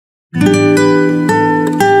Kiara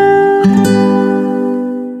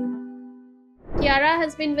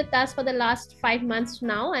has been with us for the last 5 months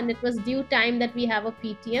now, and it was due time that we have a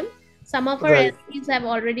PTM. Some of our Right. LCs have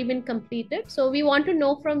already been completed. So we want to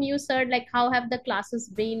know from you, sir, like how have the classes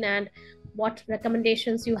been and what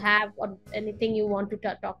recommendations you have or anything you want to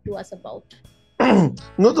talk to us about.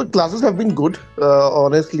 No, the classes have been good.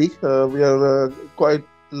 Honestly, we are quite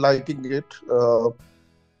liking it,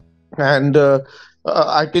 and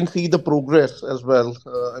I can see the progress as well.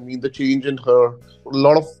 I mean, the change in her, a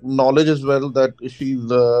lot of knowledge as well that she's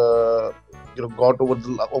got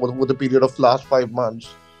over the period of last 5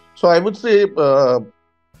 months. So I would say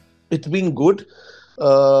it's been good.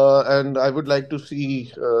 And I would like to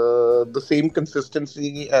see the same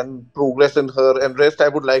consistency and progress in her. And rest, I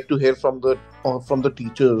would like to hear from the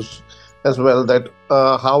teachers as well. That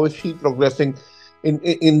how is she progressing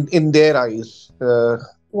in their eyes?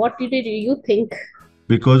 What did you think?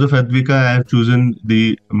 Because of Advika, I have chosen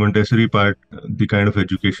the Montessori part, the kind of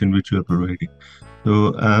education which you are providing.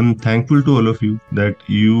 So I'm thankful to all of you that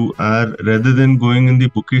you are, rather than going in the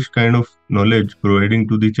bookish kind of knowledge providing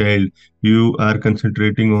to the child, you are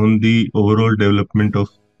concentrating on the overall development of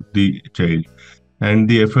the child. And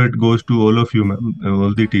the effort goes to all of you, ma'am,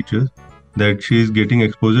 all the teachers, that she is getting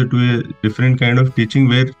exposure to a different kind of teaching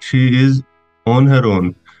where she is on her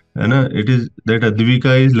own. And it is that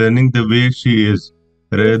Advika is learning the way she is,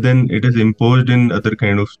 rather than it is imposed in other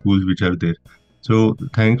kind of schools which are there. So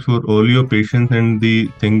thanks for all your patience and the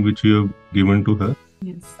thing which you have given to her.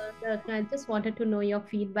 Yes. I just wanted to know your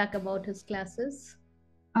feedback about his classes.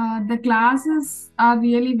 The classes are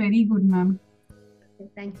really very good, ma'am.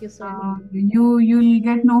 Thank you so much. You'll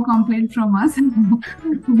get no complaint from us.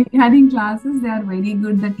 Regarding classes, they are very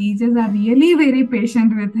good. The teachers are really very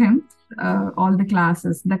patient with him. All the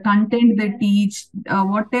classes, the content they teach,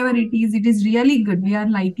 whatever it is really good. We are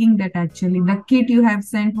liking that actually. The kit you have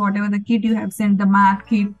sent, whatever the kit you have sent, the math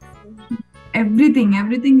kit,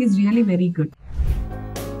 everything is really very good.